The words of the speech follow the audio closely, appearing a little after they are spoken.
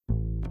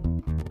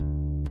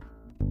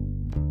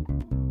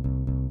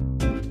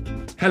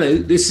Hello,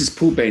 this is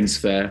Paul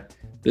Bainsfair,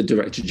 the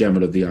Director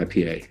General of the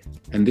IPA,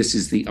 and this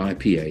is the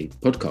IPA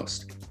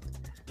podcast.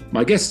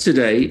 My guest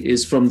today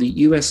is from the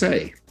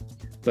USA,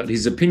 but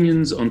his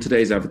opinions on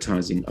today's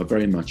advertising are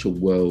very much a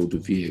world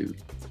view.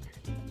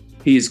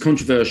 He is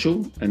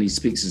controversial and he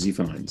speaks as he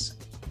finds.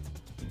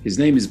 His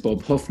name is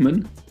Bob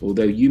Hoffman,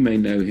 although you may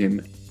know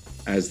him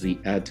as the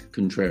Ad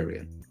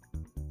Contrarian.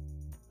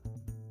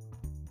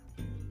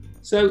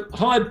 So,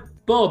 hi,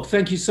 Bob.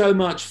 Thank you so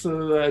much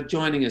for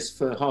joining us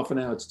for half an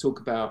hour to talk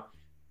about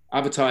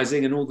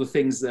advertising and all the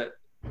things that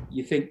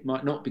you think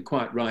might not be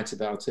quite right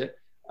about it.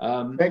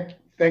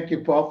 Thank you,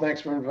 Paul.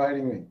 Thanks for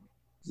inviting me.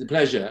 It's a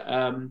pleasure.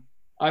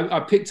 I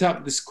picked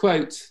up this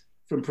quote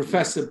from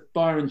Professor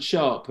Byron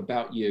Sharp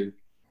about you.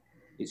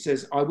 It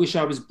says, "I wish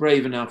I was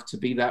brave enough to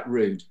be that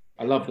rude."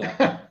 I love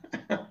that.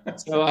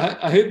 So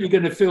I hope you're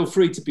going to feel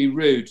free to be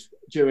rude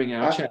during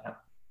our chat.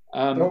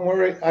 Don't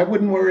worry. I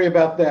wouldn't worry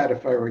about that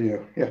if I were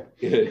you. Yeah.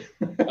 Good.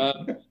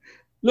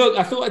 Look,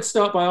 I thought I'd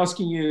start by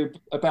asking you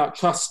about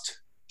trust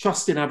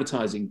in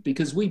advertising,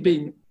 because we've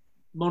been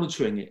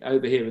monitoring it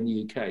over here in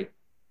the UK.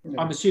 Yeah.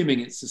 I'm assuming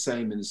it's the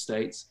same in the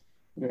States.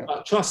 Yeah.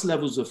 But trust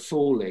levels are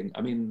falling.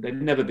 I mean, they've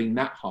never been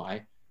that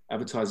high.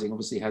 Advertising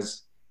obviously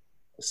has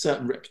a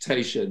certain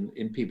reputation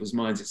in people's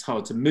minds. It's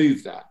hard to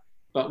move that.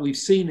 But we've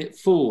seen it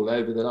fall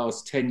over the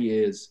last 10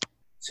 years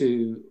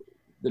to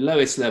the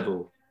lowest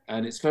level.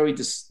 And it's very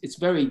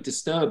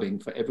disturbing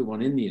for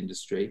everyone in the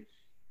industry.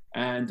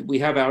 And we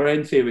have our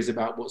own theories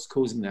about what's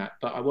causing that.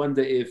 But I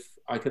wonder if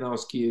I can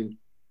ask you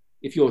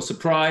if you're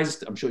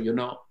surprised. I'm sure you're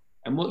not.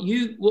 And what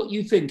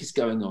you think is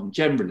going on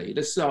generally.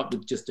 Let's start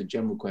with just a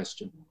general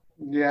question.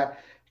 Yeah,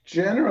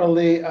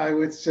 generally, I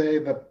would say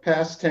the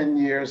past 10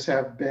 years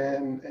have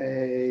been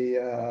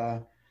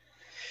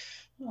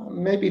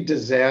maybe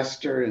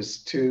disaster is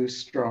too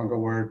strong a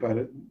word, but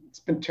it's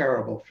been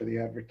terrible for the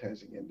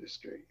advertising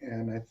industry.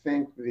 And I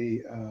think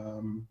the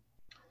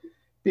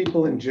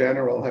people in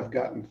general have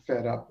gotten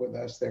fed up with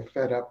us. They're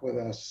fed up with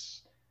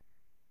us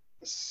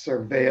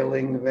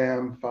surveilling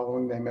them,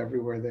 following them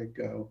everywhere they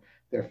go.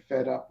 They're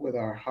fed up with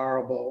our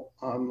horrible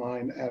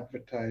online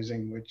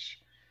advertising,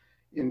 which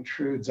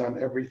intrudes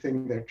on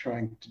everything they're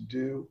trying to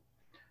do.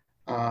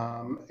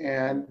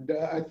 And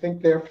I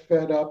think they're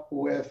fed up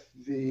with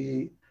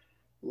the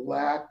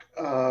lack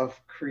of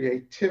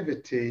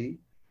creativity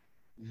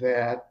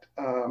that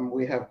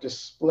we have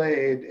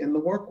displayed in the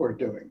work we're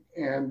doing.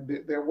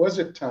 And there was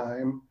a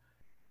time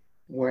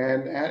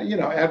when,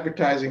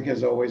 advertising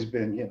has always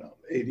been,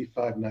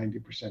 85,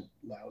 90%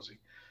 lousy,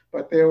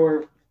 but there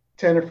were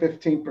 10 or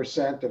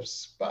 15% of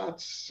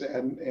spots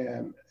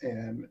and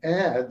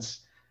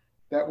ads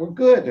that were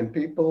good and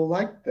people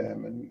liked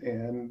them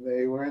and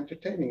they were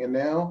entertaining. And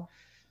now,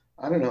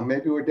 I don't know,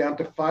 maybe we're down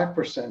to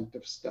 5%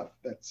 of stuff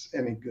that's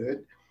any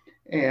good.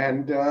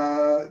 And,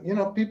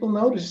 people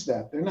notice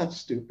that. They're not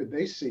stupid.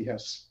 They see how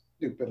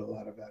stupid a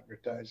lot of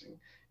advertising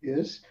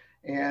is.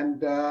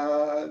 And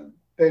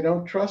they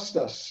don't trust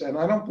us. And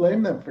I don't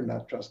blame them for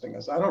not trusting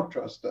us. I don't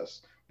trust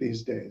us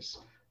these days.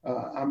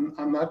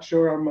 I'm not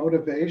sure our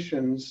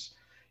motivations,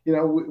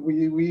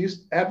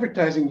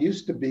 advertising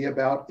used to be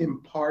about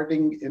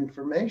imparting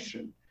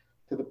information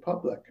to the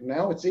public.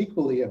 Now it's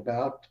equally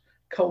about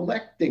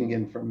collecting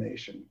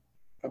information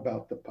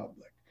about the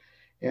public.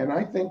 And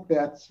I think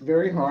that's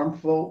very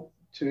harmful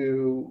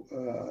to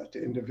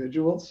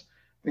individuals.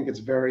 I think it's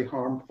very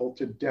harmful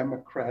to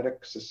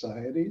democratic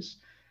societies.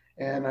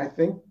 And I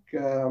think,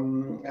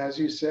 as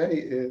you say,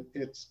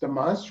 it's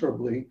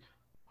demonstrably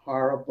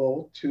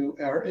horrible to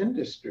our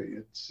industry.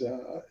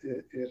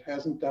 It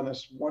hasn't done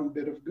us one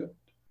bit of good.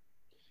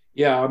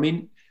 Yeah, I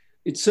mean,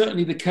 it's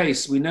certainly the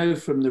case. We know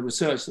from the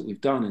research that we've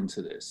done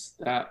into this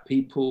that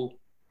people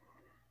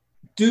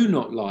do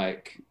not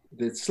like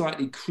the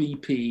slightly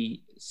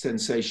creepy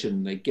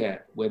sensation they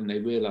get when they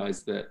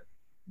realize that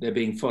they're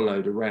being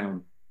followed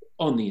around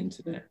on the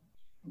internet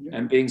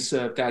and being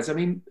served ads. I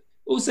mean,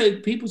 also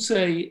people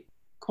say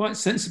quite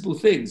sensible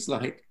things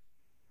like,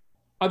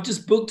 "I've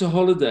just booked a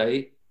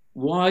holiday.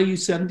 Why are you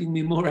sending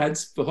me more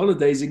ads for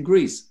holidays in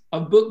Greece?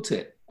 I've booked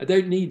it. I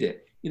don't need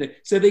it."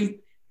 So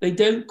they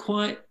don't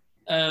quite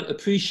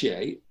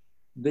appreciate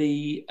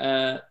the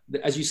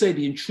as you say,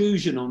 the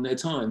intrusion on their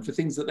time for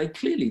things that they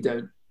clearly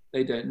don't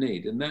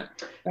need, and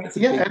that's a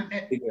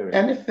big area.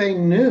 And if they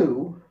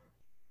knew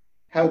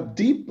how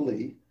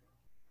deeply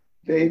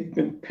they've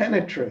been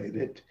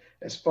penetrated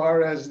as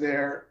far as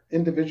their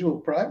individual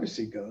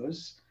privacy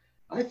goes,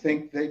 I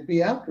think they'd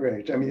be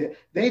outraged. I mean,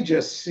 they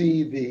just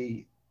see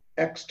the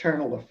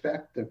external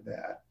effect of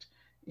that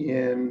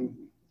in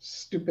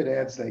stupid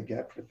ads they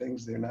get for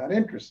things they're not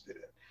interested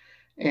in.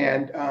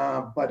 And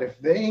but if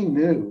they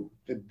knew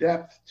the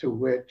depth to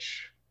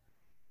which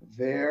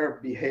their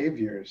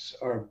behaviors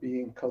are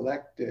being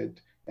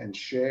collected and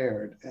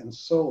shared and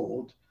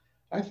sold,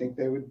 I think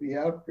they would be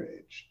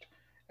outraged.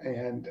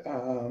 And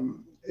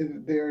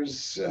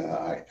there's,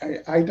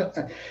 I don't,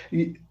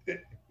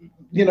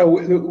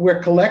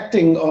 we're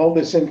collecting all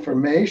this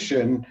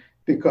information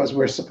because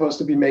we're supposed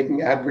to be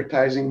making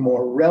advertising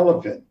more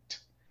relevant.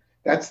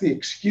 That's the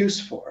excuse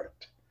for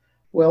it.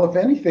 Well, if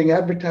anything,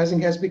 advertising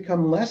has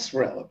become less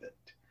relevant.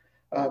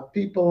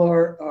 People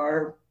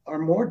are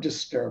more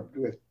disturbed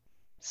with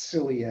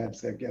silly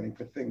ads they're getting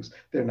for things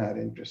they're not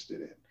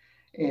interested in.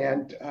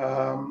 And,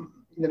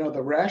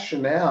 the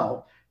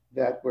rationale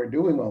that we're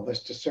doing all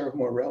this to serve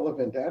more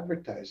relevant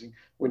advertising,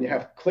 when you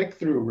have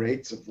click-through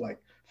rates of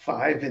like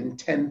 5 and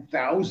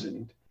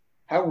 10,000,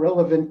 how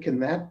relevant can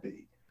that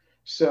be?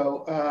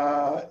 So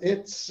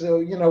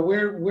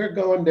we're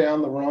going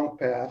down the wrong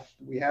path.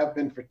 We have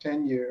been for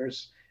 10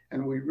 years,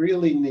 and we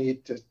really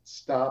need to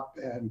stop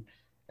and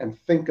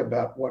think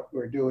about what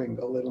we're doing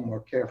a little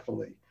more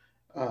carefully,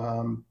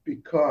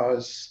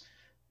 because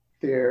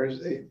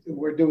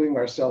we're doing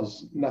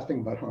ourselves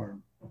nothing but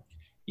harm.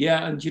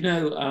 Yeah,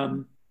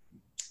 and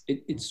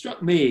it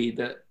struck me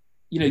that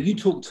you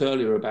talked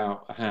earlier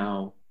about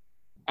how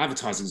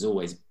advertising's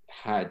always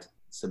had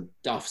some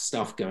duff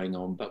stuff going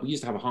on, but we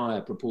used to have a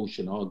higher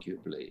proportion,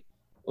 arguably,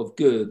 of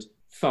good,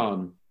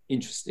 fun,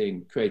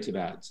 interesting, creative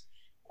ads.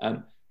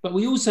 But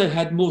we also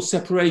had more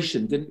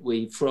separation, didn't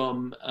we,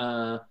 from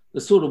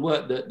the sort of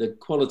work that the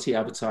quality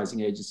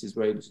advertising agencies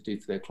were able to do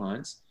for their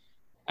clients,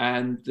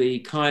 and the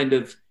kind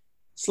of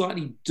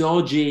slightly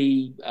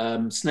dodgy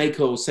snake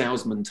oil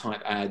salesman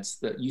type ads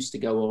that used to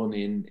go on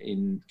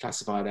in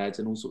classified ads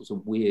and all sorts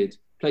of weird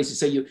places.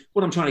 So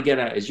what I'm trying to get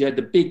at is you had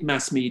the big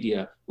mass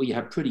media where you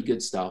had pretty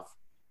good stuff,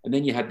 and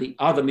then you had the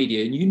other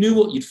media, and you knew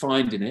what you'd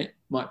find in it. It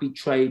might be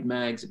trade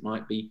mags, it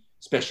might be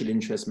special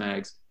interest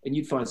mags, and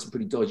you'd find some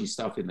pretty dodgy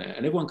stuff in there,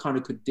 and everyone kind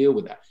of could deal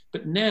with that.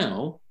 But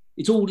now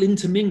it's all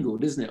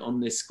intermingled, isn't it, on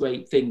this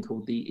great thing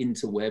called the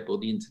interweb or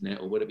the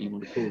internet or whatever you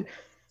want to call it.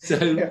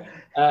 So,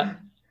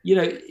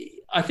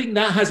 I think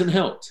that hasn't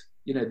helped.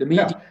 The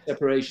media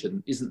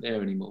separation isn't there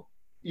anymore.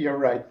 You're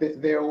right.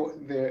 If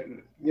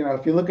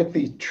you look at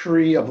the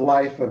tree of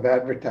life of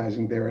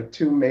advertising, there are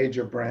two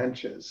major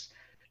branches.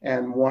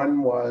 And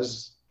one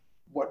was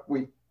what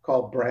we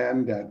call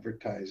brand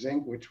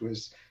advertising, which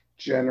was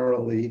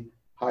generally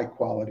high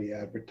quality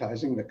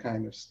advertising, the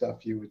kind of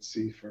stuff you would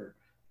see for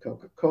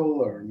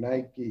Coca-Cola or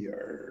Nike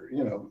or,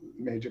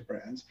 major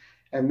brands.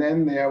 And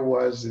then there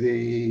was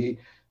the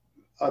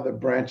other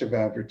branch of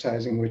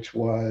advertising, which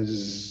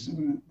was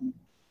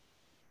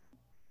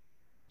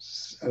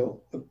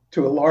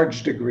to a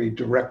large degree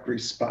direct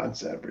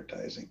response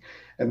advertising.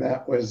 And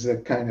that was the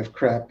kind of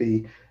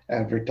crappy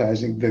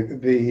advertising,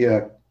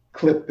 the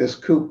clip this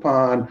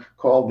coupon,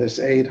 call this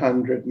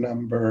 800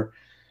 number,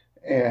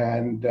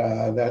 and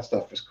that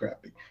stuff was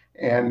crappy.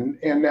 And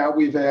now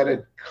we've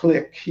added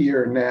click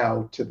here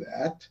now to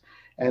that,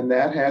 and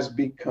that has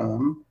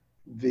become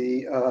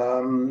the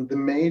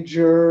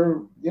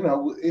major,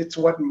 it's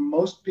what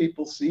most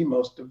people see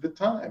most of the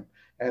time,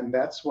 and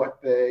that's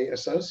what they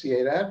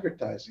associate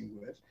advertising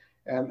with.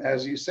 And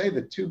as you say,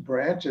 the two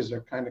branches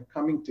are kind of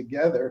coming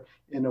together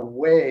in a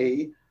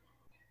way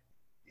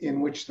in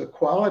which the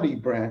quality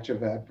branch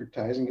of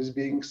advertising is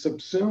being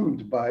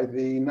subsumed by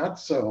the not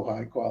so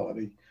high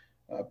quality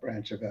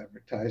branch of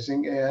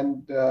advertising.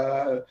 And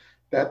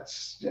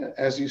that's,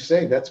 as you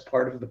say, that's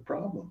part of the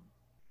problem.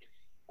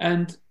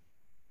 And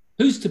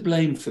who's to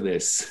blame for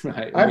this?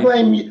 Right? I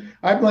blame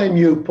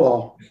you,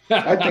 Paul.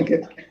 I think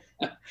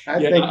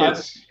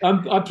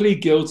I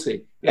plead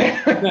guilty.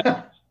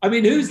 Yeah. I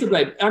mean, who's to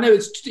blame? I know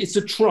it's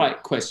a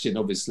trite question,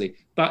 obviously,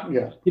 but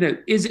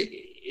is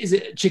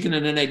it a chicken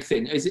and an egg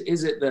thing? Is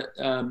it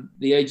that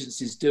the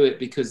agencies do it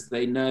because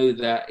they know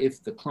that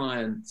if the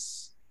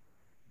clients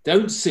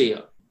don't see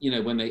it,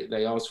 when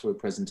they ask for a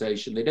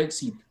presentation, they don't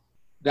see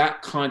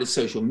that kind of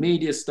social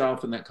media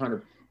stuff and that kind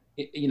of,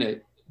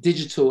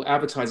 digital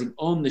advertising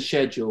on the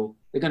schedule,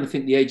 they're going to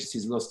think the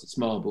agency's lost its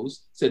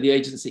marbles. So the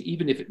agency,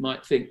 even if it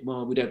might think,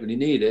 well, we don't really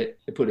need it,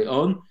 they put it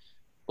on.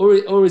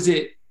 Or is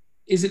it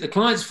the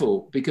client's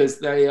fault because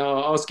they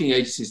are asking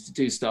agencies to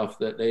do stuff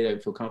that they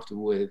don't feel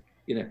comfortable with?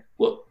 Where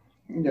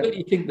do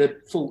you think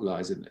the fault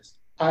lies in this?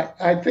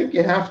 I think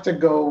you have to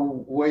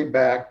go way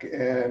back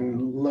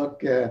and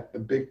look at the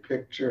big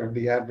picture of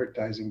the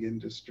advertising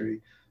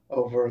industry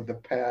over the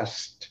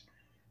past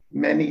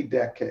many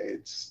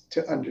decades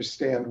to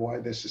understand why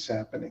this is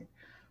happening.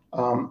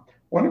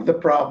 One of the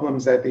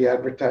problems that the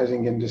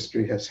advertising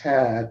industry has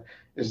had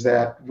is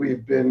that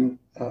we've been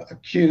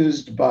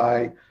accused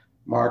by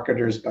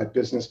marketers, by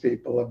business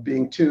people, of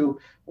being too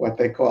what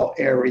they call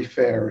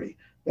airy-fairy.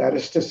 That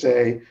is to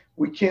say,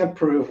 we can't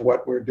prove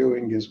what we're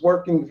doing is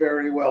working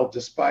very well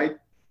despite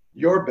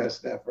your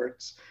best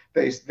efforts.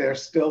 They're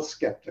still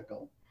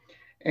skeptical.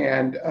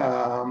 And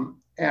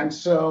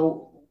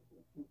so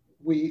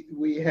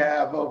we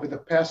have, over the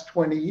past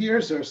 20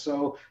 years or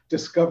so,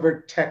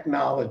 discovered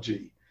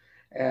technology.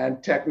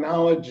 And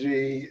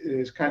technology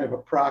is kind of a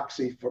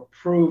proxy for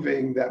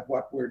proving that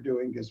what we're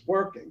doing is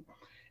working.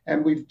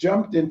 And we've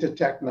jumped into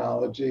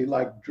technology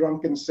like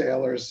drunken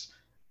sailors,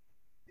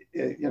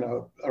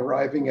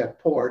 arriving at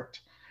port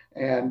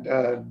and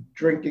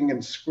drinking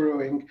and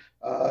screwing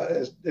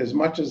as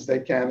much as they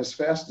can, as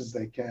fast as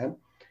they can.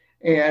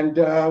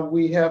 And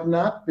we have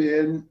not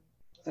been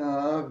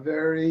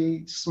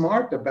very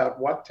smart about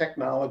what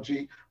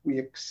technology we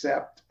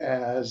accept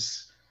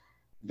as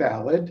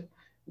valid,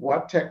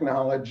 what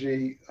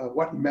technology,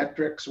 what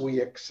metrics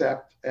we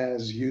accept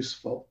as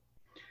useful.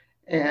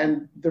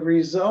 And the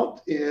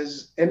result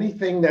is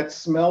anything that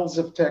smells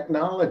of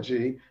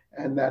technology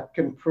and that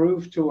can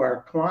prove to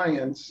our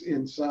clients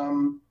in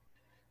some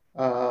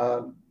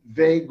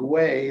vague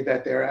way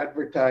that their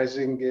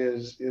advertising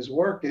is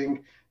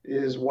working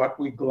is what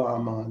we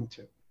glom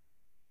onto.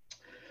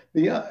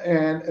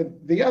 And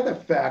the other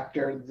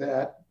factor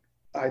that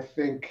I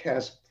think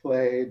has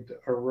played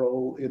a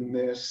role in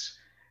this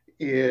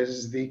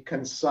is the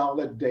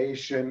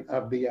consolidation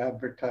of the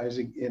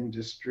advertising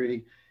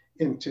industry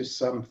into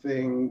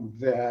something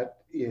that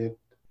it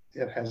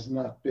has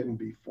not been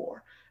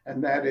before.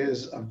 And that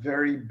is a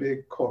very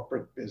big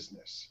corporate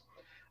business.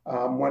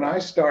 When I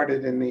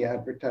started in the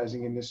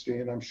advertising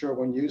industry, and I'm sure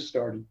when you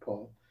started,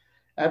 Paul,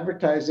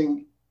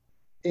 advertising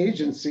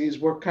agencies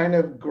were kind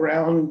of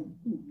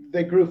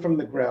they grew from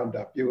the ground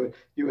up. You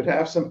would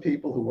have some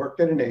people who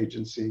worked at an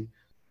agency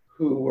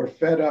who were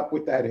fed up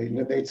with that agent,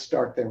 and they'd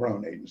start their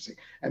own agency.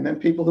 And then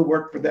people who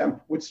worked for them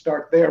would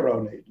start their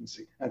own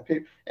agency.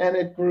 And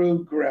it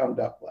grew ground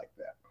up like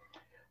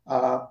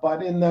that.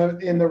 But in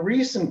the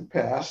recent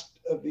past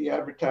of the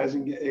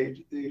advertising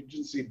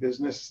agency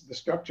business, the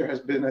structure has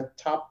been a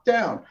top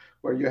down,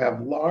 where you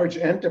have large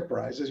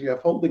enterprises, you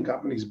have holding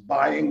companies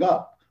buying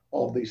up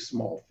all these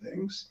small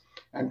things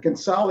and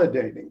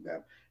consolidating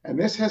them. And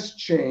this has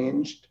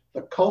changed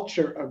the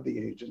culture of the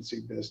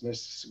agency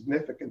business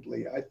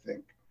significantly, I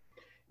think,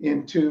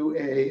 into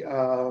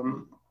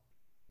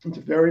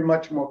into very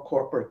much more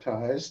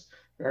corporatized,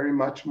 very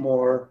much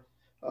more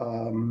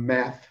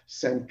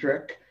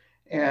math-centric,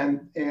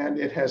 and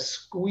it has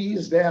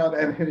squeezed out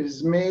and it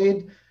has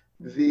made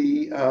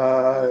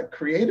the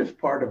creative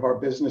part of our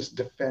business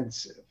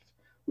defensive.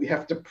 We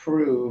have to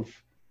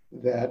prove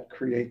that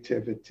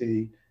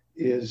creativity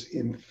is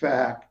in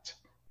fact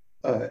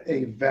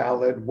a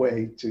valid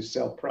way to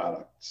sell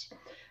products.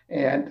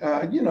 And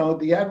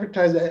the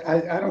advertising,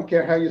 I don't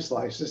care how you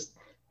slice this,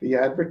 the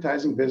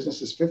advertising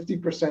business is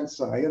 50%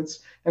 science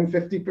and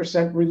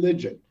 50%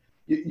 religion.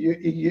 You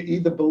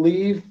either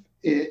believe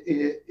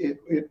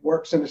it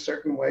works in a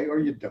certain way or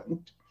you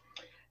don't.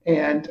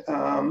 And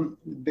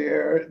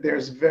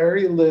there's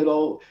very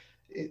little,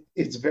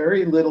 it's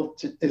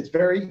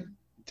very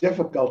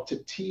difficult to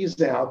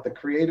tease out the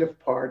creative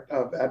part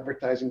of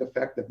advertising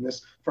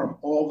effectiveness from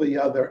all the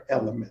other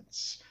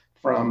elements,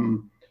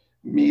 from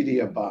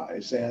media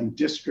buys and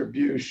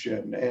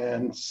distribution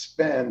and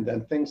spend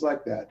and things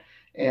like that.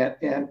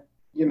 And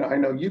I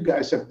know you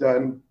guys have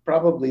done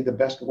probably the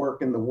best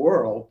work in the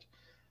world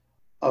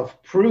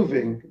of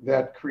proving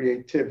that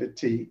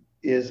creativity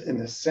is an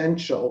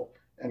essential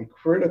and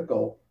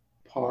critical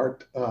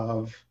part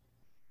of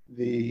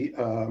the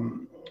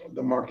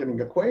marketing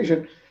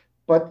equation.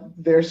 But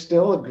there's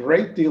still a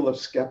great deal of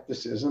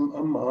skepticism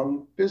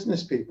among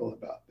business people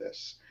about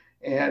this.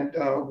 And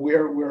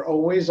we're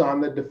always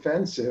on the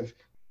defensive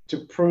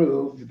to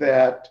prove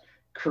that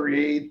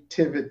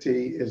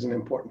creativity is an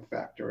important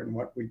factor in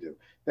what we do.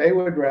 They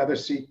would rather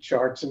see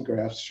charts and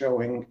graphs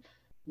showing,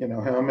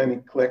 how many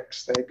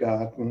clicks they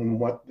got and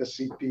what the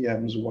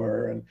CPMs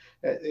were. And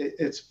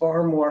it's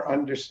far more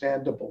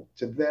understandable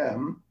to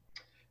them.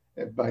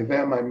 By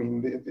them, I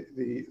mean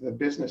the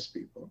business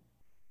people.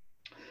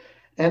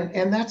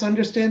 And that's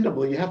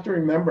understandable. You have to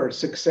remember,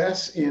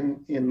 success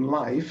in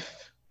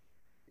life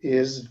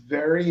is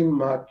very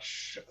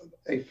much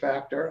a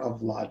factor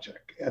of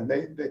logic. And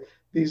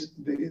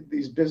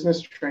these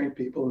business trained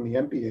people in the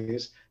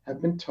MBAs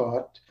have been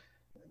taught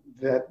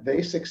that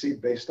they succeed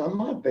based on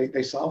logic.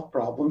 They solve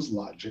problems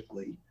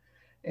logically.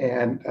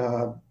 And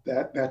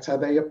that's how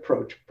they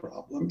approach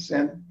problems.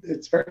 And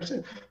it's very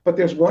simple. But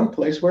there's one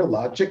place where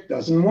logic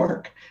doesn't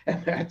work,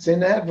 and that's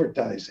in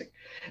advertising.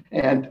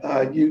 And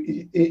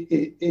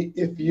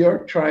if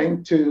you're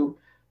trying to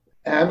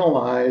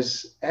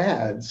analyze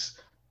ads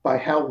by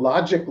how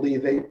logically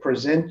they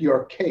present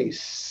your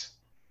case,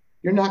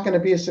 you're not going to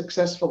be a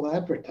successful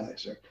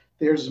advertiser.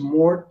 There's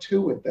more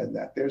to it than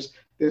that.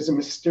 There's a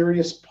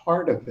mysterious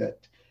part of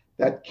it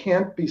that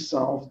can't be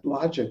solved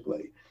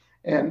logically.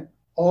 And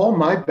all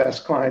my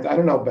best clients, I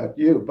don't know about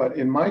you, but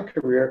in my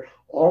career,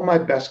 all my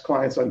best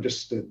clients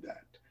understood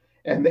that.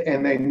 And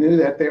they knew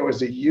that there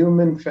was a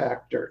human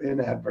factor in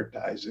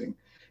advertising.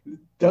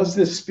 Does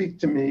this speak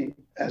to me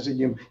as a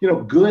human?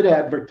 Good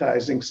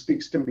advertising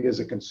speaks to me as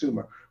a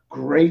consumer.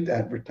 Great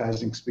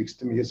advertising speaks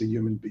to me as a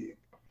human being.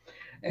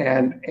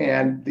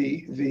 And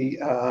the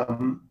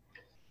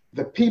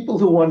people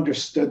who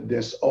understood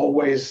this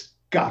always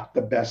got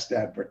the best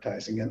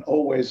advertising and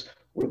always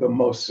were the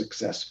most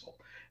successful.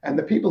 And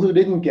the people who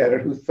didn't get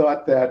it, who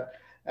thought that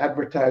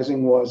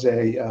advertising was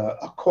a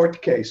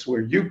court case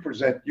where you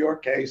present your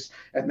case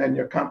and then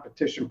your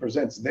competition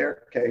presents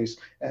their case,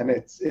 and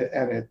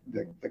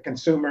the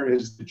consumer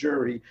is the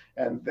jury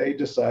and they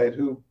decide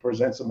who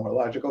presents a more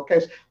logical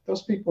case.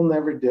 Those people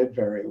never did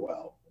very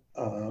well.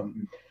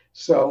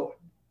 So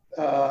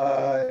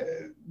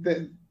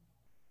the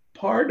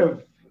part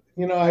of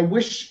I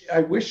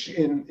wish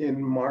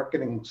in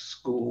marketing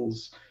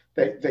schools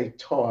they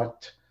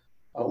taught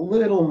a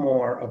little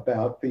more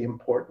about the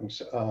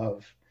importance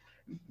of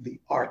the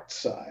art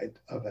side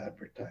of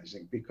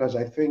advertising, because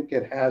I think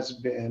it has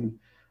been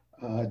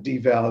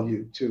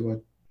devalued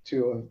to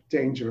a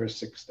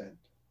dangerous extent.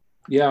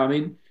 Yeah, I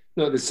mean,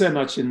 look, there's so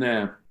much in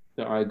there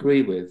that I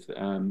agree with.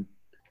 I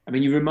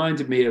mean, you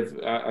reminded me of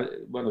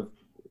one of,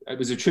 it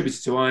was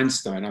attributed to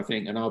Einstein, I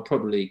think, and I'll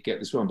probably get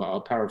this wrong, but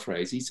I'll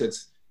paraphrase. He said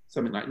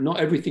something like, "Not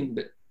everything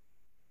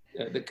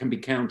that can be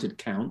counted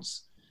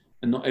counts,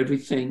 and not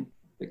everything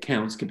that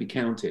counts can be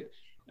counted."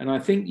 And I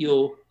think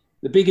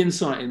the big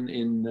insight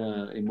in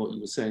what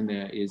you were saying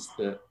there is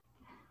that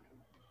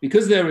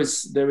because there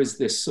is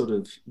this sort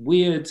of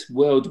weird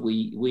world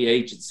we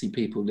agency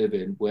people live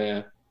in,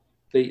 where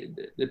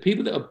the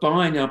people that are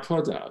buying our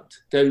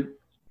product don't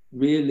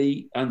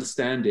really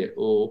understand it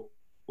or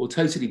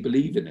totally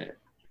believe in it.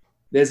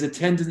 There's a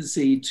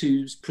tendency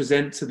to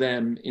present to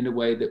them in a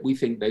way that we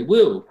think they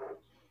will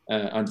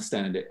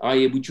understand it,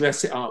 i.e. we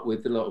dress it up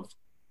with a lot of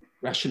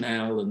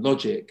rationale and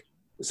logic.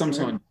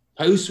 Sometimes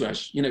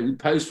we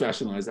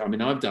post-rationalize it. I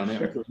mean, I've done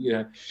it. Sure.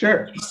 Yeah,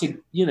 sure.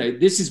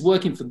 This is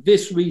working for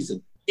this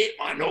reason. It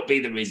might not be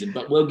the reason,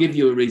 but we'll give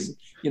you a reason.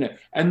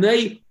 And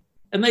they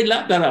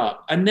lap that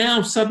up. And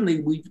now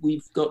suddenly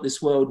we've got this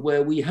world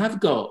where we have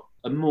got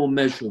a more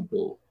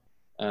measurable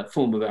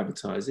form of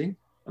advertising.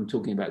 I'm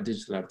talking about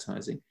digital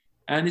advertising.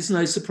 And it's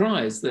no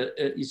surprise that,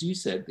 as you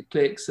said, the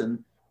clicks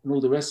and all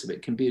the rest of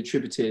it can be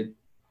attributed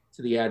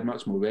to the ad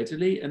much more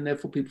readily, and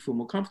therefore people feel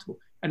more comfortable.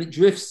 And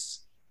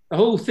the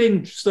whole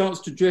thing starts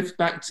to drift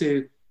back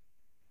to,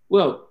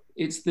 well,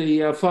 it's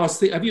the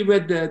fast thing. Have you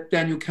read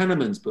Daniel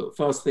Kahneman's book,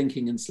 Fast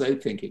Thinking and Slow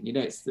Thinking?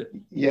 It's the...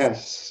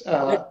 Yes.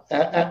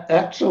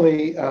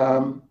 Actually,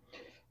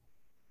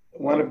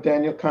 one of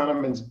Daniel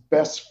Kahneman's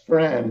best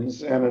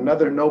friends and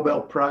another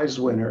Nobel Prize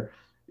winner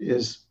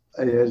is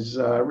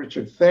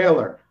Richard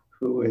Thaler,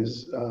 who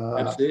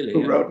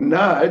wrote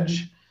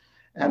Nudge,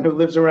 and who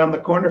lives around the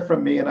corner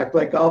from me. And I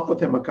play golf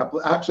with him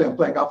actually, I'm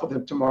playing golf with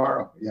him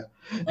tomorrow. Yeah.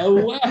 Oh,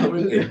 wow.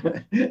 Really?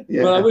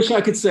 Yeah. Well, I wish I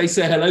could say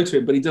hello to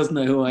him, but he doesn't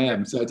know who I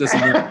am. So it doesn't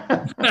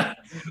know.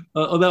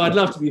 Although I'd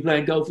love to be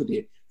playing golf with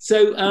you.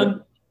 So,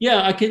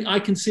 I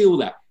can see all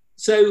that.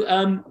 So,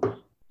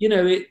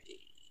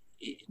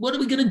 what are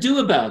we going to do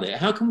about it?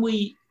 How can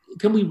we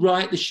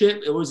right the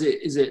ship, or is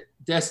it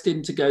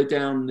destined to go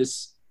down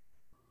this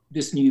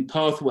new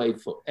pathway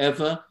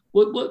forever?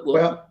 What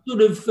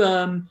sort of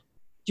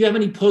do you have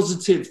any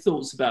positive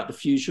thoughts about the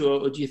future,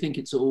 or do you think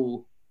it's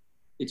all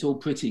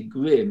pretty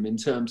grim in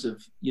terms of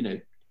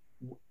I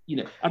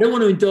don't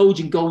want to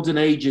indulge in golden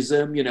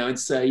ageism, and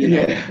say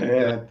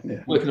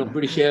working on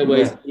British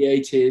Airways in the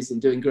 80s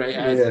and doing great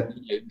ads. And,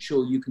 I'm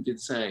sure you can do the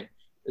same.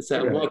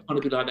 So why can't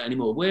it be like that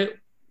anymore?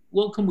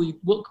 What can we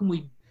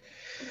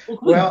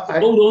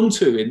hold on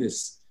to in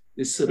this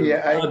sort of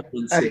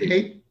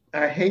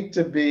I hate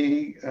to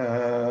be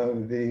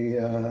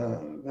the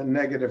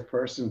negative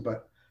person,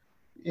 but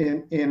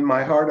in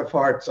my heart of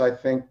hearts, I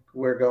think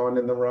we're going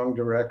in the wrong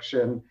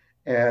direction,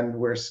 and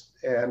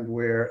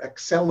we're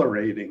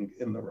accelerating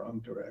in the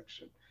wrong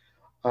direction.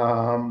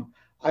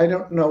 I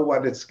don't know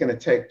what it's going to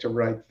take to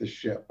right the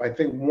ship. I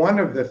think one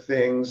of the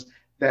things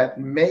that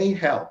may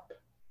help,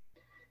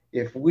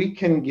 if we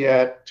can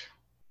get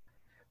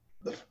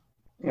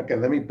okay,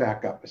 let me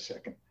back up a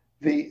second.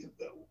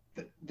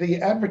 The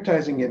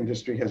advertising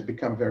industry has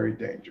become very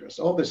dangerous.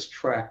 All this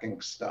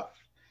tracking stuff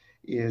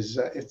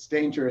it's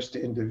dangerous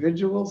to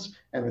individuals,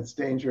 and it's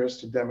dangerous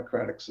to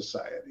democratic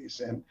societies.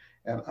 And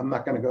I'm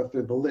not going to go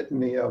through the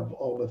litany of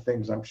all the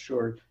things I'm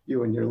sure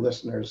you and your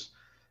listeners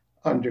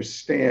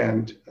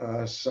understand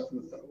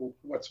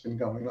what's been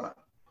going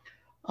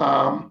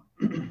on.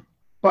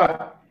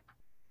 But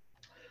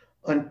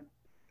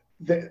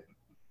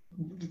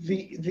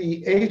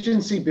the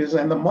agency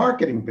business and the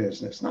marketing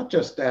business, not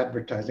just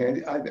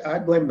advertising, I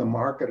blame the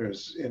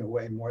marketers in a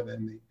way more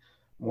than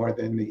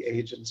the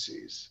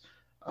agencies,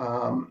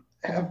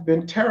 have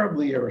been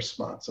terribly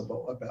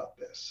irresponsible about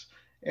this.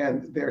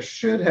 And there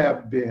should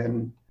have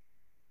been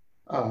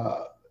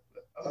a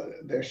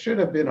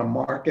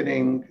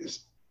marketing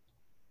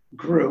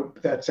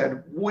group that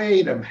said,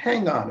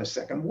 hang on a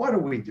second, what are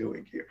we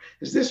doing here?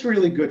 Is this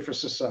really good for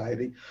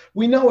society?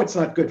 We know it's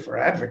not good for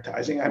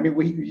advertising. I mean,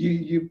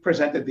 you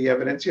presented the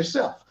evidence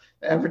yourself.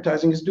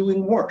 Advertising is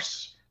doing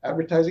worse.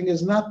 Advertising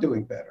is not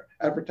doing better.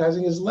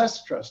 Advertising is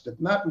less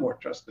trusted, not more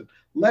trusted,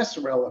 less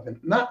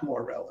relevant, not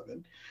more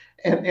relevant.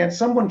 And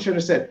someone should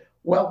have said,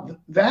 well,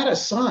 that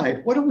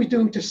aside, what are we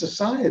doing to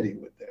society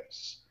with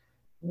this?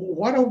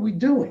 What are we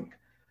doing?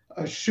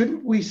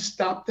 Shouldn't we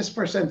stop this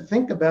first and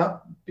think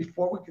about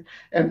before we can?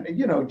 And,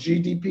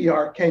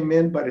 GDPR came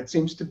in, but it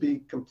seems to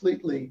be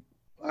completely,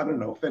 I don't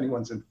know if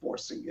anyone's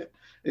enforcing it.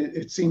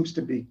 It seems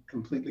to be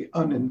completely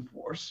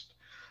unenforced.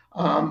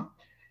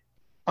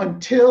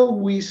 Until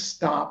we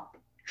stop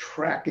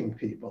tracking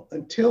people,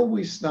 until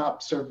we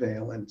stop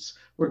surveillance,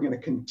 we're going to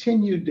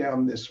continue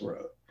down this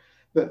road.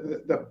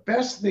 The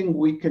best thing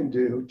we can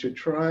do to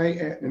try,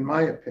 in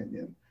my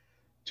opinion,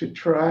 to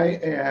try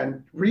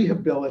and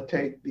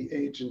rehabilitate the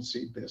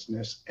agency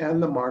business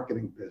and the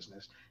marketing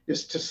business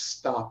is to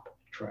stop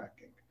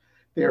tracking.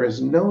 There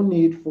is no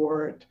need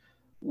for it.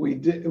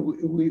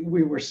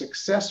 We were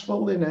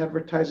successful in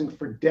advertising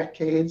for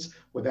decades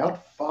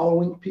without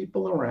following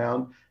people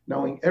around,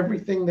 knowing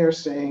everything they're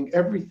saying,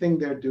 everything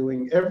they're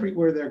doing,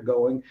 everywhere they're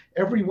going,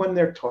 everyone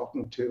they're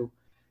talking to.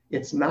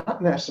 It's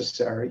not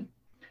necessary.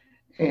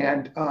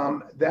 And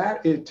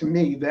to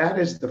me, that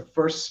is the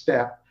first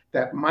step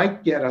that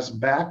might get us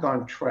back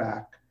on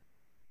track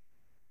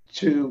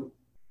to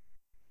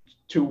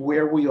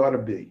where we ought to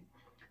be.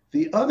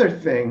 The other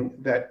thing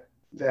that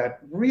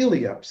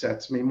really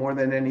upsets me more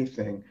than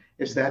anything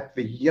is that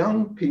the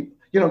young people,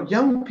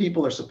 young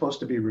people are supposed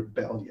to be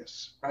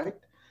rebellious, right?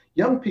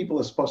 Young people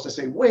are supposed to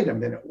say, wait a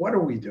minute, what are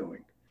we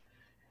doing?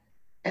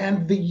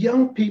 And the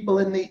young people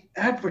in the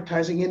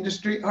advertising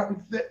industry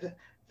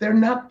they're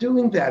not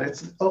doing that.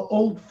 It's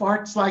old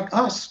farts like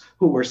us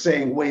who are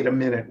saying, wait a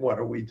minute, what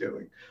are we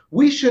doing?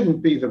 We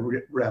shouldn't be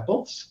the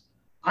rebels.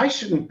 I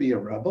shouldn't be a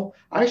rebel.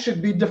 I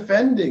should be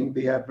defending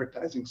the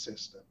advertising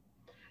system.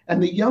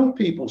 And the young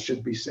people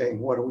should be saying,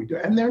 what are we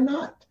doing? And they're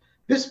not.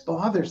 This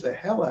bothers the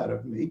hell out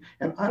of me.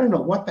 And I don't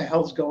know what the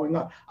hell's going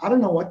on. I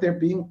don't know what they're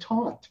being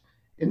taught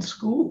in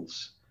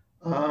schools.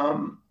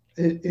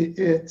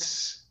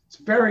 It's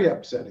very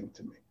upsetting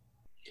to me.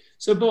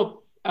 So, Bob,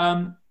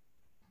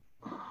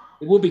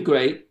 it would be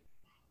great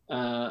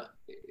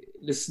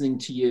listening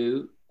to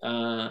you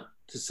to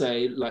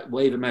say, like,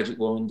 wave a magic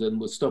wand and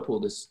we'll stop all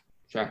this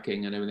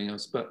tracking and everything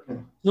else. But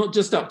not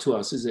just up to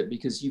us, is it?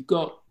 Because you've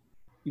got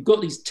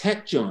these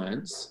tech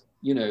giants,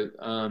 like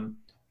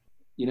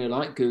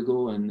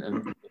Google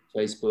and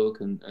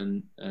Facebook and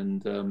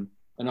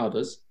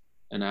others,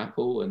 and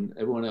Apple and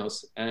everyone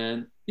else.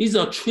 And these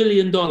are $1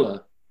 trillion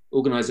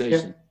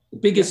organizations, the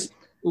biggest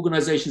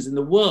organizations in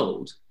the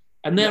world.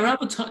 And their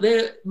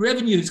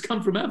revenues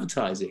come from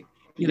advertising.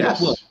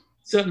 Well,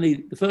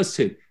 certainly the first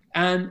two.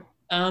 And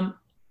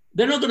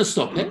they're not going to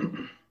stop it.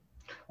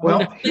 Well,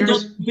 have they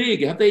got too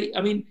big? Are they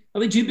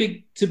too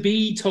big to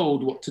be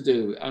told what to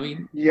do?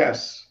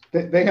 Yes,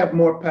 they have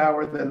more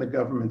power than the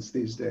governments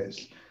these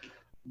days.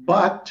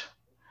 But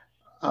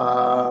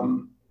I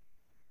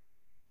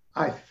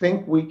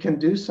think we can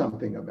do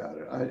something about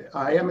it.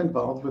 I am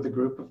involved with a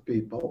group of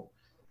people,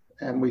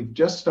 and we've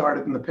just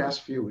started in the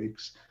past few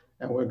weeks,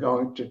 and we're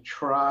going to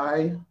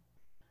try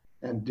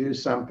and do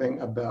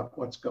something about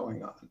what's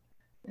going on.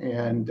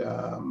 And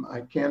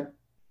I can't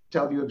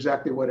tell you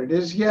exactly what it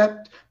is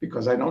yet,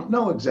 because I don't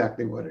know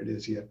exactly what it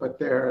is yet, but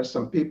there are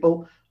some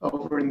people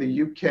over in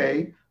the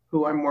UK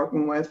who I'm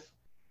working with,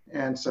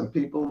 and some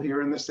people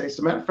here in the States. As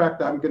a matter of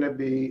fact, I'm going to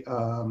be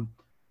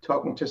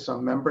talking to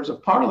some members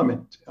of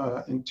Parliament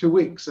in 2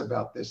 weeks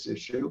about this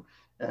issue,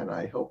 and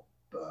I hope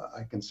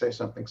I can say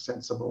something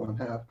sensible and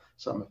have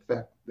some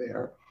effect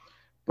there.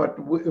 But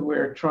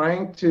we're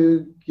trying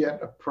to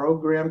get a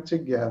program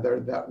together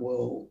that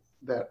will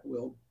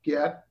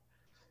get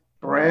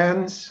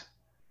brands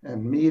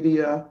and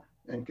media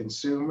and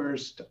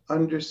consumers to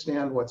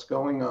understand what's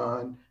going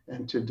on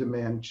and to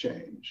demand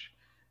change.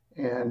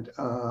 And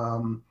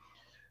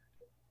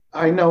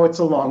I know it's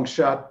a long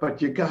shot,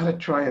 but you got to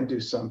try and do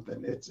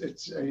something.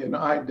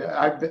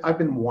 I've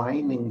been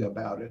whining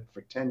about it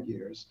for 10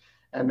 years,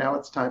 and now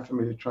it's time for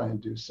me to try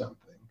and do something.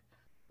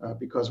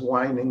 Because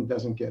whining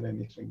doesn't get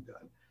anything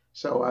done.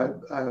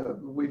 So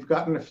we've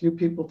gotten a few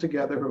people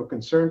together who are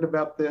concerned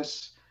about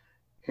this,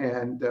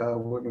 and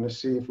we're going to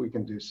see if we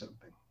can do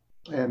something.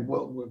 And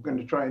we're going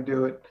to try and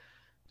do it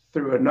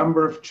through a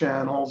number of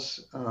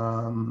channels,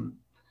 and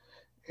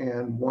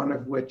one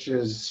of which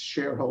is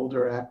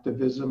shareholder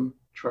activism.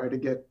 Try to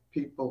get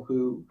people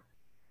who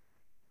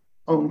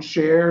own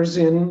shares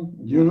in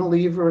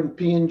Unilever and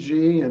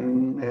P&G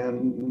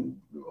and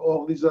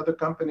all these other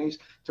companies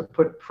to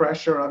put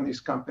pressure on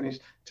these companies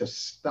to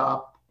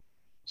stop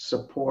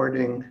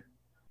supporting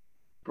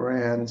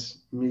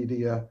brands,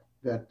 media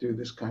that do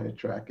this kind of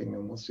tracking,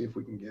 and we'll see if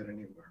we can get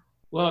anywhere.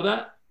 Well,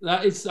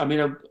 that is, I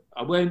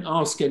won't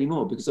ask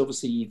anymore because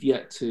obviously you've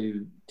yet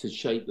to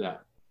shape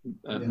that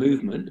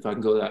movement, if I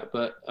can call that,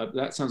 but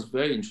that sounds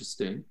very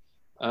interesting.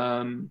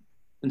 And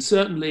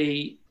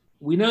certainly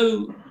we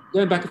know,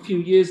 going back a few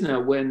years now,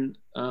 when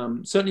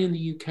certainly in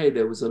the UK,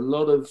 there was a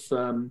lot of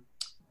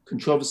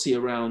controversy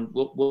around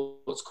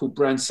what's called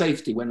brand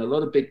safety, when a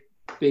lot of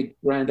big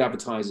brand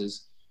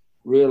advertisers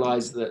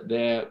realized that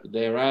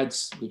their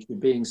ads, which were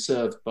being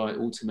served by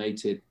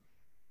automated,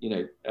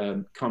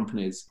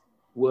 companies,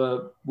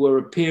 were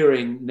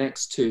appearing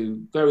next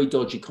to very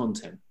dodgy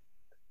content,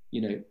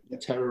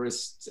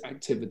 terrorist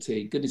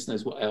activity, goodness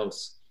knows what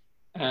else.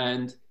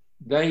 And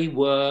they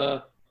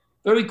were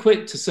very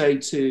quick to say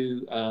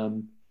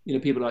to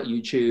people like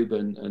YouTube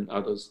and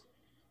others,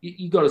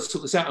 you got to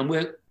sort this out.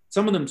 And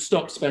some of them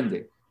stopped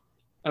spending.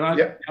 And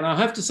I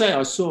have to say,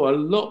 I saw a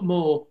lot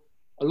more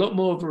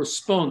of a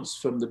response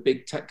from the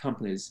big tech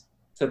companies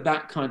to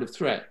that kind of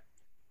threat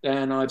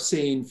than I've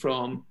seen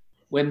from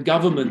when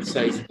government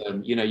says to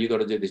them, you got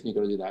to do this and you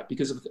got to do that.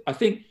 Because I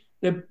think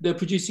they're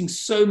producing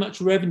so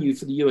much revenue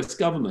for the US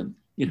government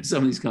some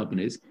of these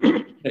companies.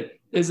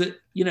 There's a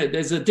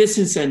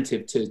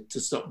disincentive to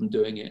stop them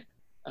doing it.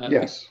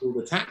 Yes. All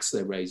the tax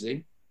they're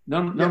raising,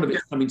 none of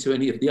it's coming to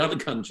any of the other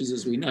countries,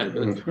 as we know.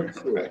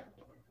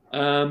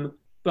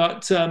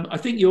 But I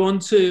think you're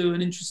onto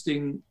an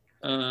interesting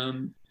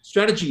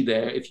strategy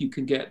there. If you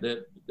can get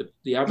the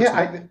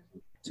advertising.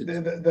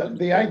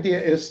 The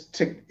idea is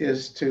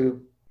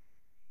to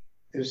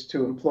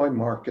employ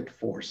market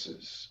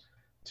forces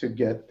to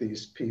get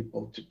these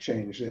people to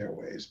change their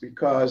ways,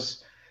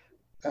 because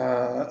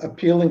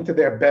appealing to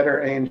their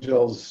better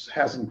angels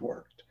hasn't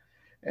worked.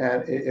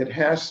 And it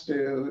has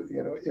to,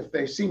 if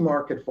they see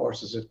market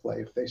forces at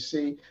play, if they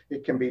see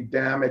it can be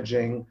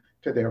damaging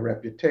to their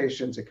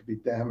reputations, it could be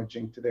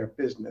damaging to their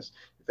business,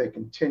 if they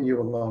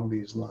continue along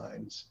these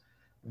lines,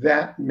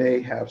 that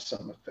may have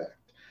some effect.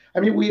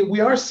 I mean, we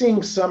are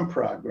seeing some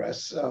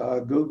progress.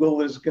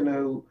 Google is going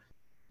to,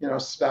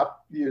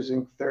 stop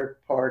using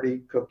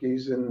third-party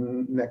cookies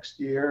in next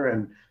year,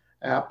 and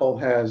Apple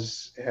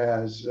has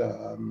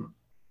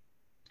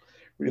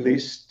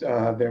released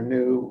their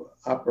new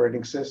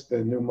operating system,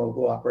 the new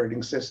mobile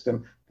operating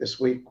system this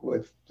week,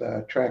 with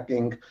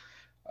tracking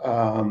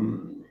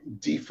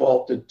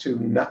defaulted to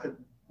not,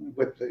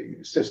 with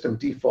the system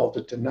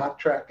defaulted to not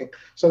tracking.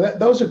 So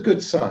those are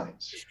good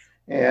signs.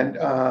 And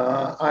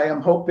I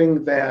am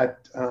hoping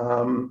that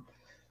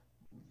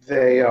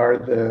they are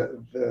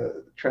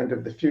the trend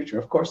of the future.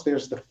 Of course,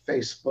 there's the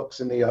Facebooks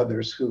and the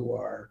others who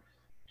are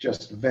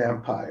just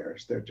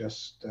vampires. They're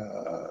just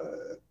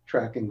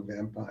tracking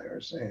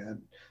vampires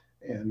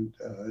and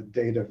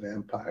data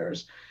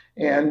vampires.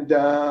 And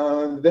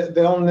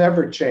they'll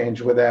never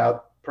change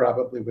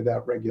probably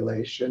without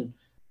regulation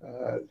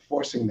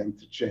forcing them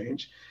to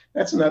change.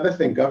 That's another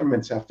thing.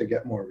 Governments have to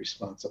get more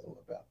responsible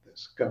about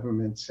this.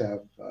 Governments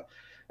have,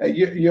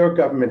 your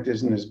government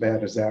isn't as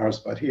bad as ours,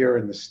 but here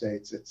in the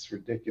States, it's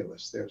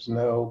ridiculous. There's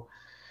no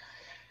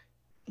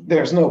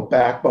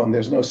backbone,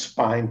 there's no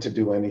spine to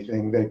do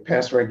anything. They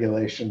pass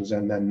regulations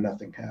and then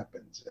nothing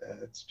happens.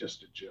 It's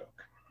just a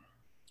joke.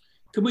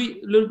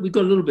 We've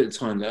got a little bit of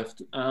time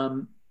left.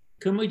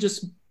 Can we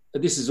just,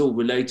 this is all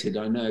related,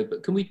 I know,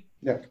 but can we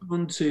come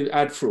on to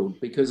ad fraud?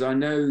 Because I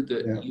know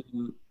that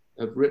you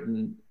have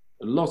written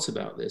a lot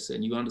about this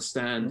and you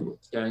understand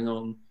what's going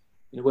on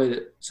in a way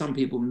that some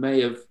people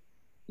may have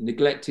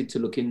neglected to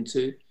look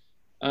into.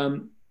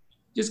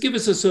 Just give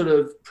us a sort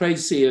of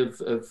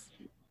précis of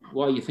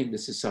why you think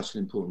this is such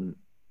an important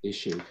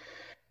issue.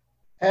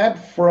 Ad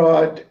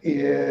fraud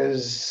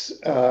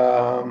is,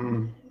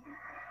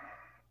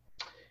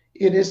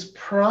 it is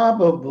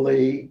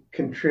probably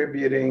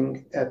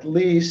contributing at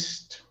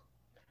least,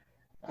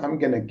 I'm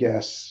going to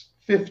guess,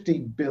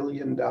 $50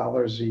 billion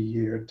a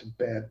year to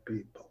bad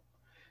people.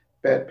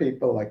 Bad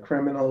people like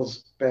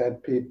criminals,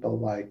 bad people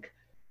like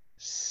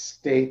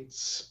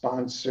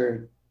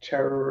state-sponsored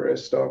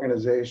terrorist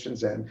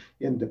organizations and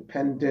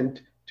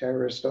independent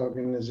terrorist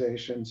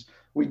organizations.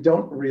 We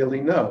don't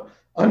really know.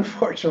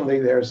 Unfortunately,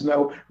 there's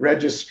no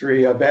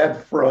registry of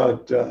ad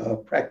fraud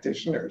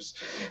practitioners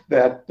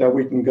that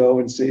we can go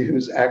and see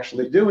who's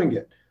actually doing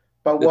it.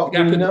 But what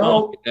we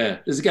know,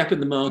 there's a gap in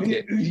the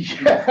market.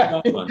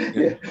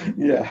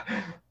 Yeah.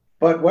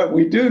 But what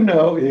we do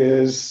know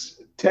is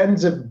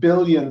tens of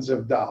billions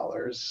of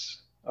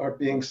dollars are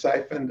being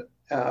siphoned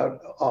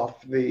out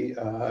off the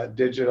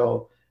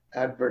digital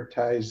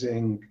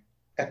advertising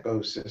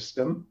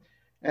ecosystem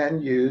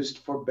and used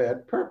for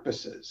bad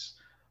purposes.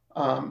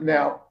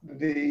 Now,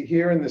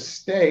 here in the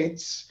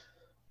States,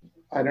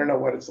 I don't know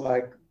what it's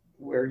like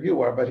where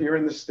you are, but here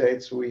in the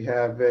States, we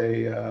have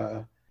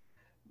a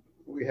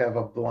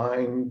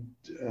blind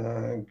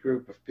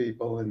group of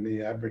people in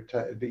the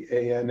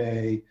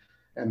ANA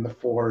and the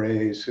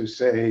 4As who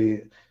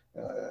say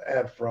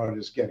ad fraud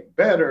is getting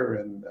better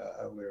and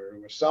we're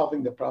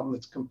solving the problem.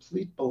 It's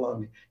complete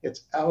baloney.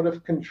 It's out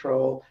of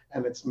control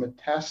and it's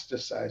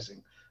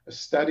metastasizing. A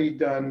study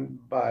done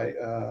by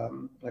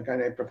a guy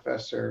named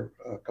Professor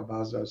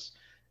Cavazos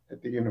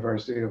at the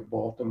University of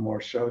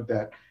Baltimore showed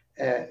that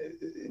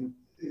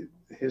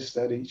his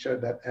study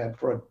showed that ad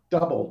fraud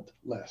doubled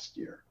last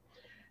year.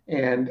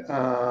 And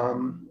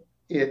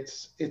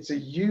it's a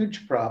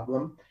huge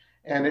problem,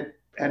 and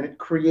it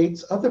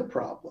creates other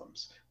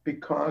problems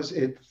because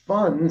it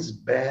funds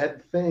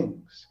bad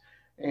things.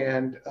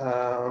 And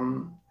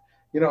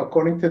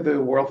according to the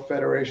World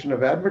Federation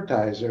of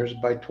Advertisers,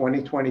 by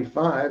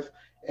 2025,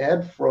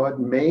 ad fraud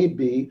may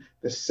be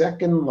the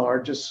second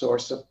largest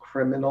source of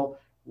criminal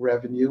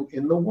revenue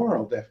in the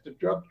world after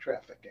drug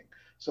trafficking.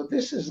 So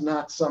this is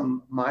not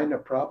some minor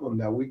problem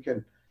that we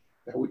can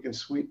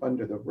sweep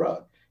under the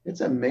rug.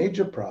 It's a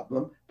major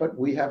problem, but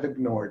we have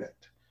ignored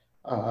it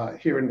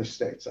here in the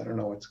States. I don't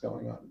know what's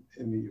going on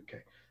in the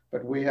UK,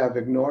 but we have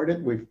ignored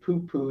it. We've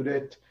poo-pooed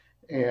it.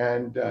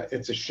 And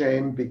it's a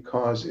shame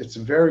because it's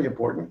very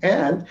important.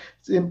 And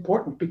it's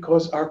important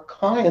because our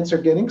clients are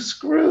getting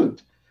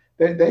screwed.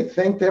 They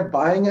think they're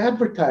buying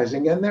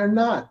advertising and they're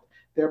not.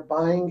 They're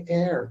buying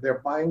air. They're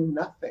buying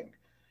nothing.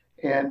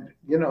 And,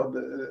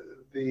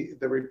 the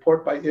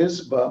report by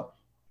ISBA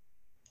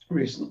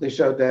recently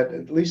showed that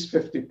at least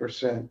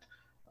 50%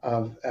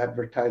 of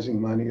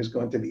advertising money is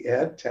going to the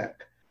ad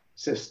tech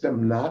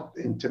system, not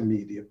into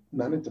media,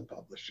 not into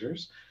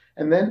publishers,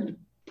 and then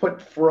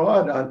put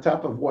fraud on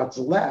top of what's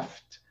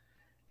left.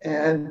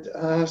 And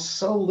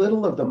so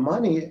little of the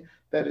money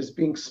that is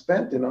being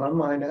spent in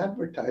online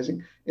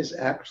advertising is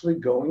actually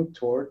going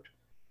toward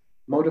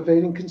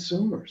motivating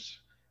consumers.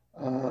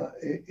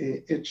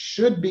 It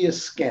should be a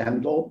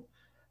scandal,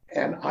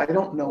 and I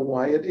don't know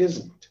why it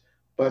isn't.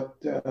 But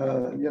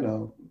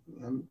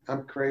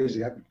I'm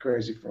crazy. I've been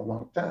crazy for a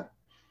long time.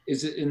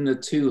 Is it in the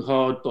too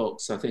hard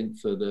box, I think,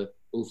 for the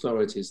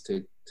authorities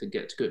to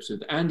get to grips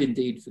with, and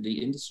indeed for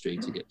the industry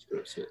to get to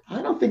grips with?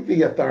 I don't think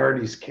the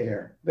authorities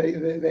care.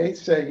 They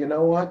say, you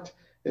know what?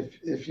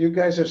 If you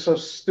guys are so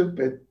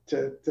stupid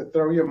to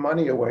throw your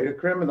money away to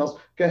criminals,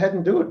 go ahead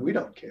and do it. We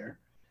don't care.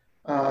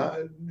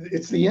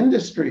 It's the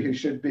industry who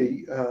should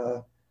be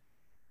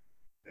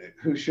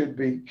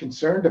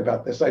concerned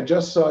about this. I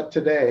just saw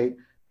today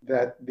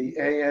that the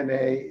ANA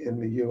in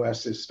the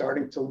US is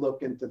starting to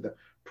look into the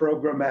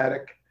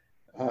programmatic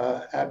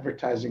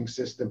advertising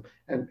system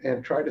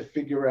and try to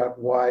figure out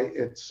why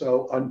it's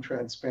so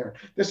untransparent.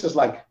 This is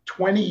like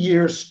 20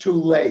 years too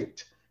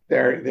late.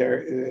 They're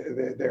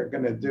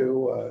going to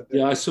do.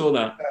 Yeah, I saw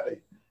that.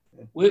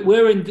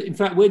 We're in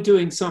fact, we're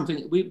doing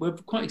something. We're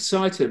quite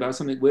excited about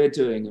something we're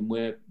doing, and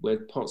we're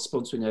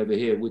sponsoring over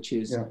here, which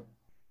is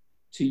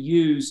to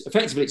use,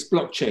 effectively, it's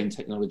blockchain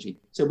technology,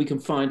 so we can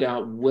find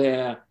out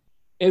where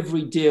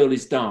every deal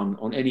is done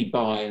on any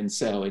buy and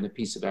sell in a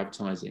piece of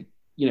advertising.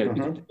 You know, it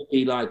could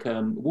be like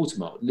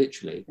watermark,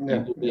 literally.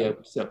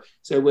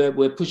 So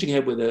we're pushing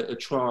ahead with a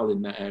trial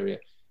in that area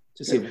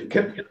to see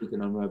if we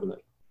can unravel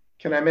it.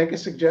 Can I make a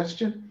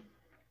suggestion?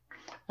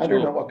 I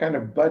don't know what kind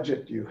of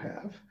budget you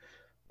have,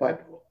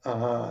 but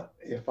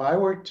if I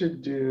were to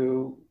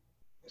do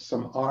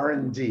some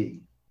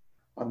R&D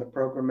on the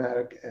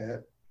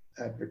programmatic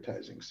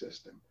advertising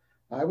system,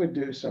 I would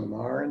do some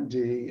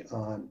R&D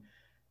on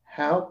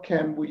how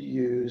can we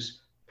use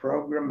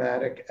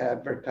programmatic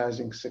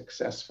advertising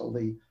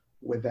successfully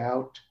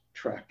without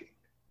tracking.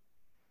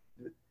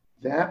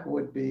 That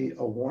would be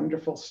a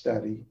wonderful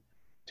study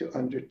to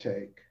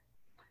undertake,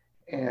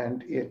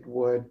 and it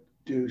would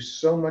do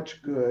so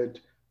much good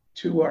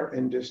to our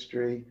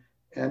industry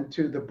and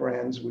to the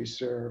brands we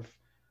serve,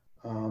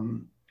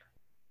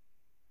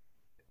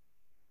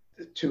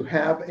 to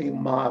have a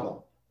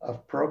model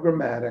of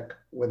programmatic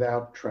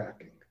without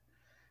tracking.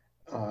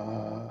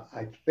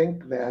 I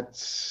think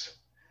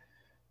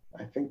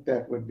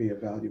that would be a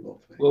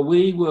valuable thing. Well,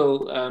 we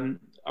will.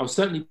 I'll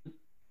certainly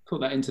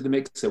put that into the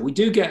mixer. We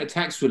do get a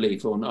tax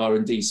relief on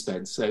R&D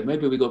spend, so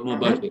maybe we got more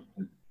budget.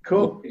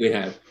 Cool. We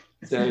have.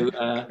 So,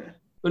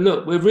 but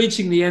look, we're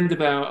reaching the end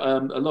of our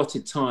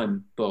allotted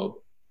time, Bob.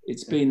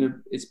 It's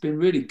been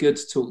really good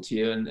to talk to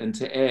you and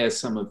to air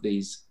some of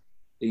these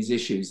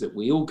issues that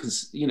we all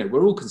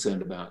we're all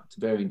concerned about to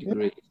varying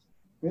degrees.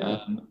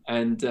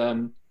 I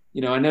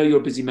know you're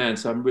a busy man,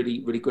 so I'm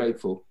really, really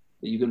grateful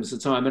that you've given us the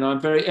time. And I'm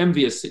very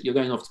envious that you're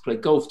going off to play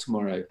golf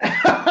tomorrow with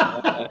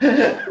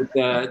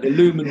the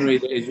luminary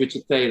that is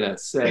Richard Thaler.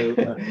 So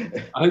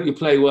I hope you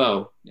play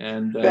well.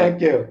 And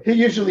thank you. He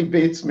usually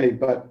beats me,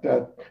 but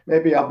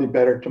maybe I'll be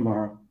better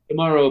tomorrow.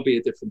 Tomorrow will be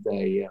a different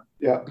day,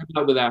 Yeah. Good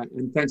luck with that,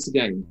 and thanks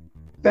again.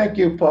 Thank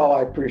you, Paul.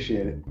 I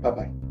appreciate it.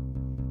 Bye-bye.